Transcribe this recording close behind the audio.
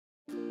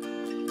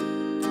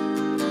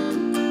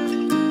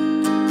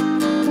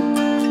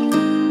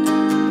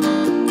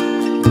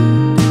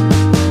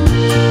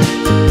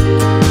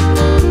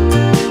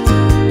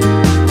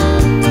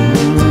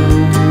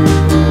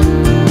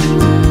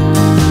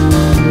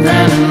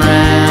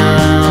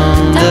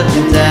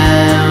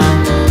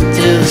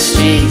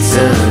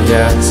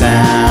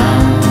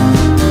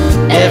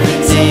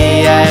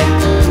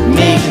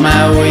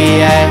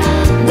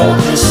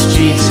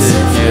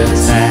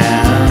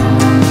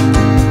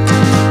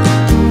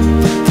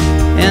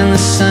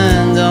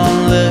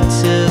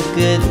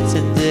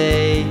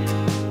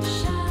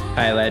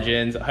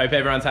Higgins. I hope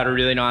everyone's had a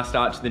really nice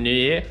start to the new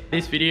year.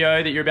 This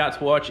video that you're about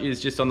to watch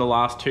is just on the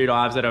last 2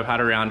 dives that I've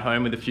had around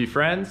home with a few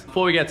friends.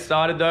 Before we get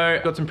started though,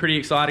 I've got some pretty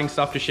exciting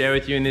stuff to share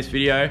with you in this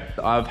video.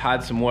 I've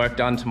had some work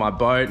done to my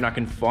boat and I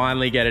can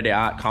finally get it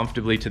out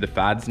comfortably to the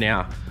fads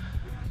now.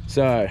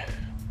 So,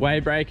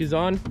 wave breaker's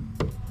on.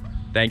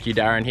 Thank you,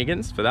 Darren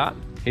Higgins, for that.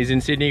 He's in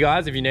Sydney,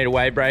 guys. If you need a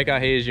wave breaker,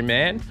 he is your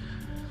man.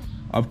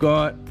 I've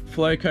got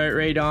flow coat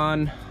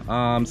redone.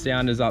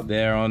 Sounders up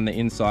there on the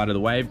inside of the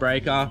wave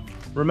breaker.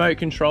 Remote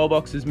control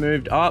box has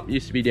moved up.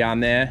 Used to be down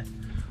there.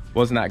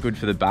 Wasn't that good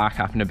for the back,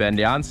 having to bend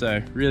down,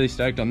 so really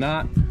stoked on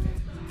that.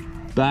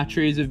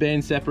 Batteries have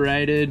been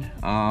separated.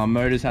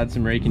 Motor's had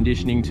some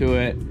reconditioning to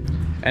it.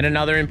 And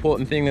another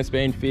important thing that's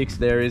been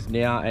fixed, there is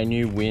now a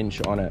new winch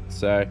on it.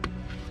 So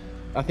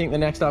I think the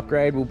next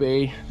upgrade will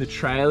be the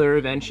trailer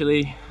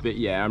eventually. But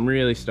yeah, I'm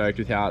really stoked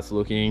with how it's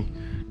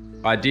looking.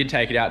 I did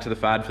take it out to the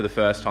fad for the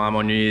first time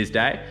on New Year's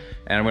Day,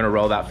 and I'm gonna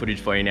roll that footage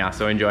for you now,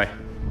 so enjoy.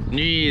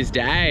 New Year's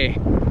Day,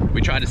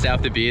 we tried to set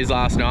up the beers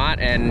last night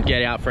and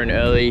get out for an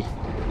early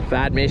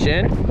fad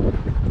mission.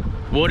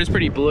 Water's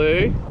pretty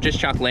blue. Just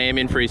chucked Liam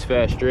in for his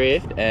first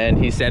drift, and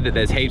he said that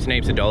there's heaps and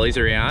heaps of dollies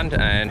around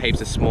and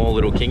heaps of small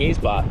little kingies,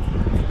 but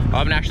I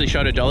haven't actually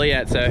shot a dolly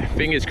yet, so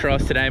fingers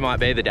crossed today might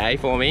be the day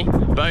for me.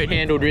 Boat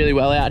handled really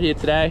well out here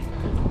today.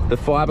 The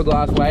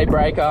fiberglass wave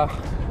breaker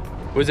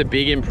was a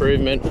big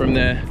improvement from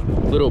the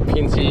little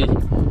pincy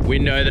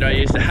window that I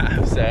used to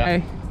have. So,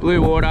 hey,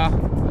 blue water,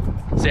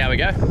 see how we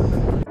go.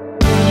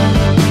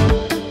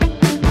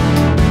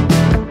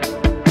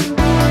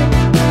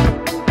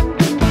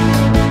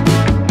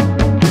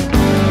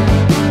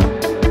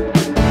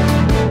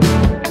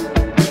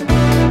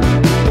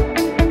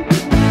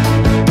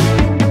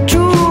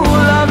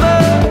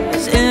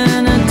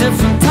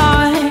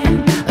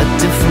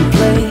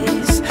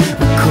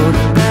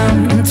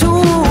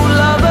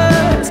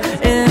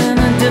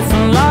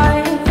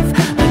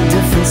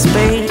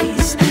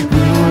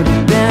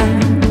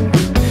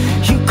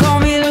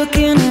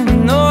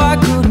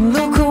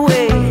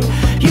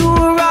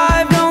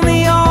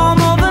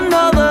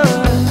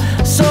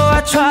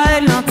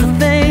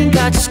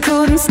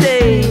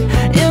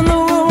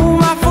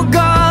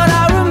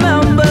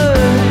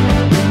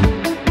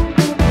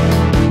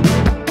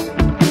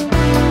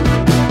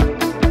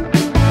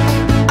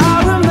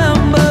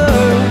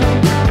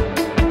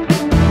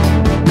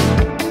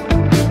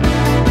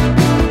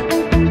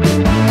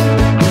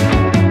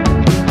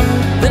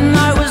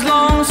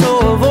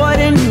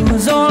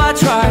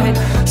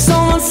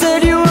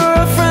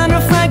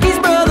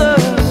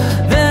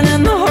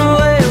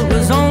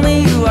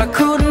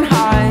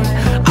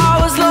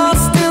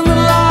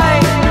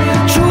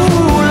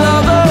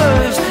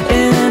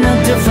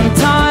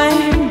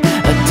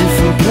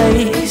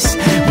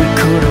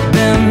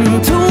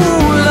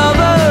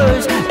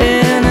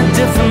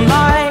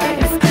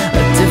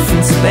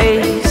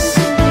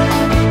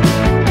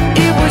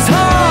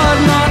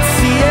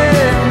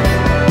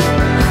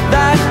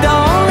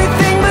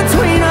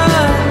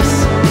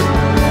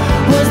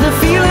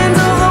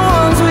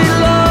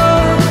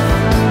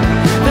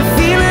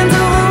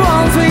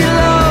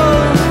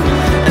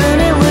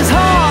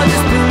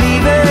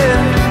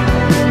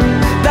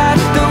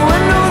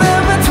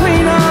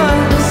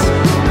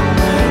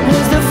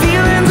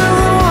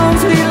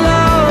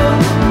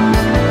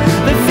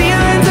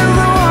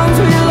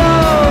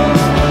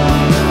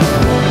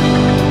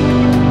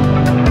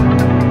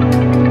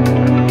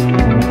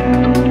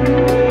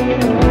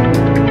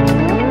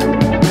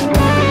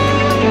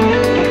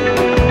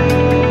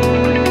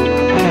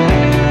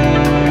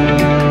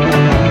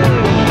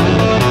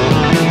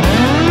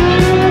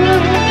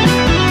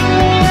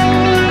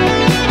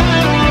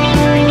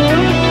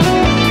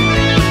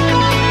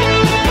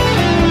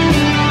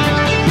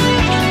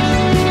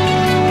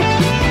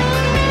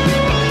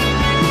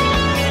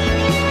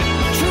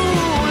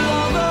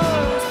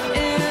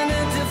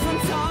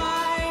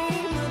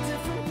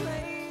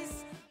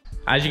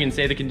 As you can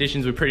see, the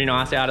conditions were pretty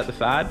nice out at the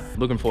fad.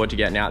 Looking forward to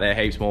getting out there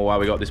heaps more while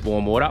we got this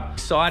warm water.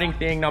 Exciting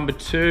thing number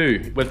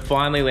 2, we've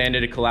finally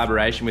landed a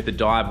collaboration with a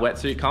dive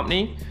wetsuit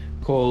company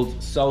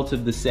called Salt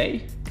of the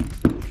Sea.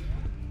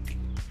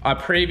 I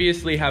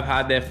previously have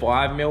had their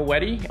 5mm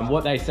wetty. And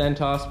what they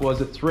sent us was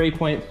a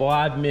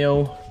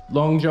 3.5mm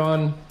long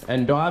john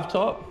and dive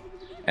top.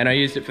 And I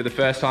used it for the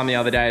first time the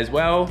other day as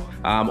well.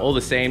 All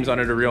the seams on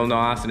it are real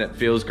nice and it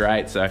feels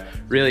great. So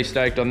really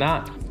stoked on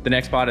that. The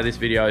next part of this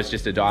video is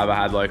just a dive I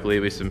had locally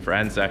with some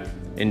friends, so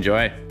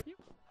enjoy.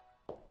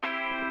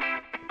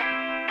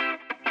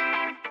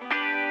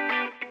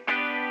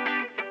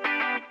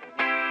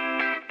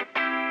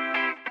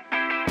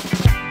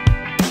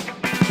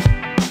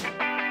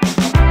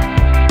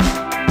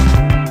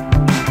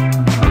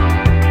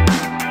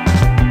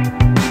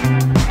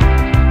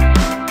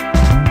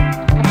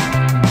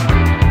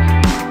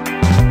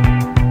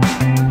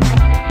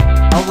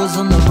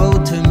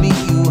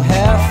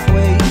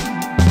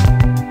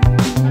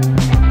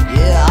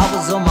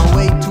 On my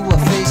way to a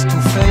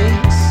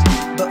face-to-face.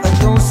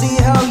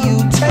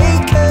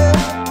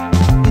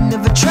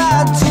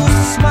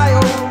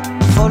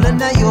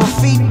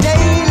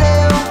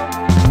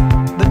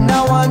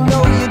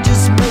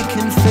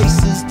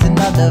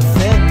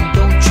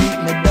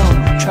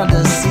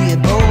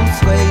 both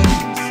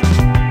ways.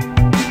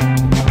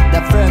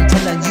 That friend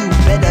telling you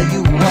better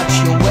you watch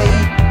your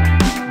weight,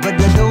 but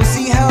they don't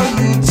see how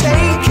you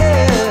take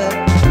it.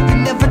 You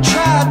never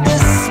tried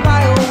this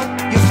smile,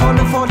 you're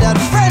falling for that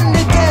friend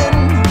again.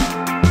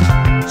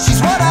 She's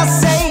what I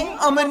say,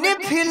 a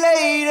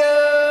manipulator.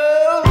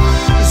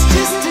 It's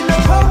just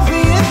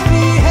inappropriate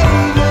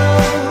behavior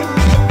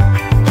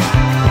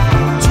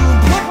to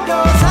put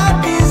those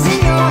ideas in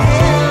your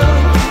head.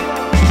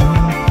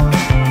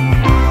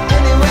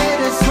 Anyway,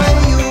 to sway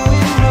you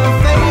in her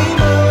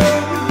favor.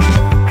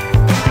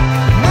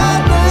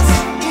 Madness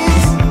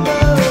is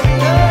the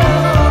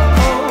love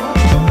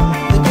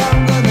that I'm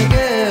gonna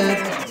get.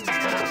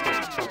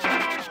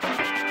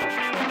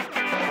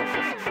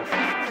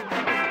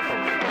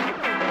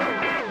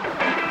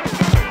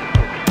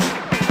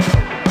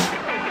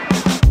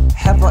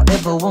 Have I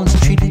ever once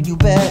treated you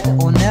bad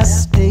or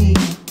nasty?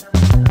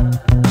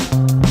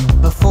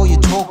 Before you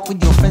talk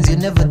with your friends, you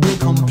never did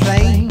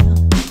complain.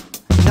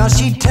 Now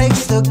she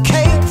takes the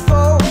cake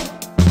for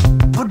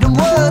putting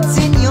words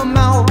in your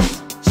mouth.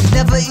 She's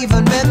never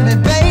even met me,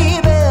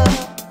 baby.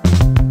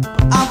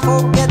 I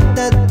forget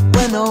that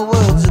when her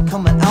words are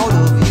coming out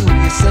of you,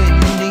 you're saying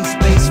you need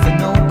space for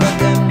no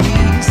goddamn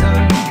reason.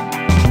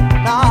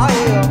 Now,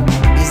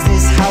 yeah, is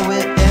this how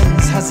it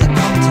ends? Has it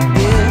come to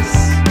this?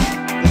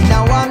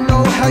 Now I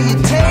know how you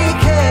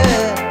take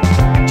it.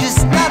 Just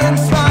nod and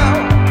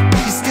smile.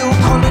 You're still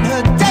calling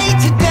her day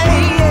to day,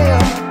 yeah.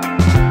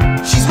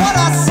 She's what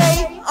I say,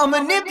 a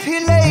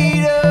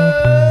manipulator.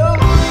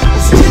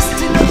 It's just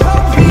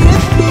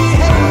inappropriate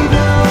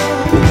behavior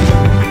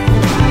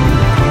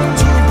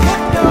to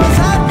put those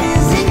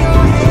ideas in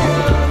your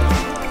head.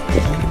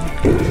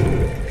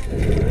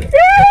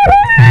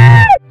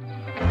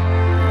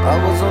 I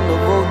was on the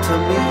road to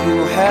meet you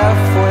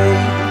halfway.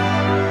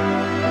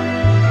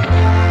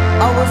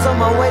 I was on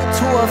my way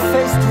to a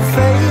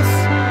face-to-face,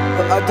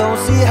 but I don't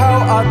see how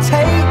I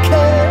take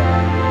it.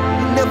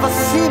 You never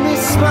see me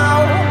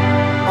smile,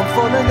 I'm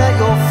falling at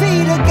your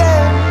feet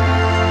again.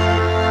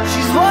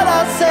 She's what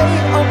I say,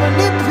 I'm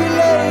manipulating.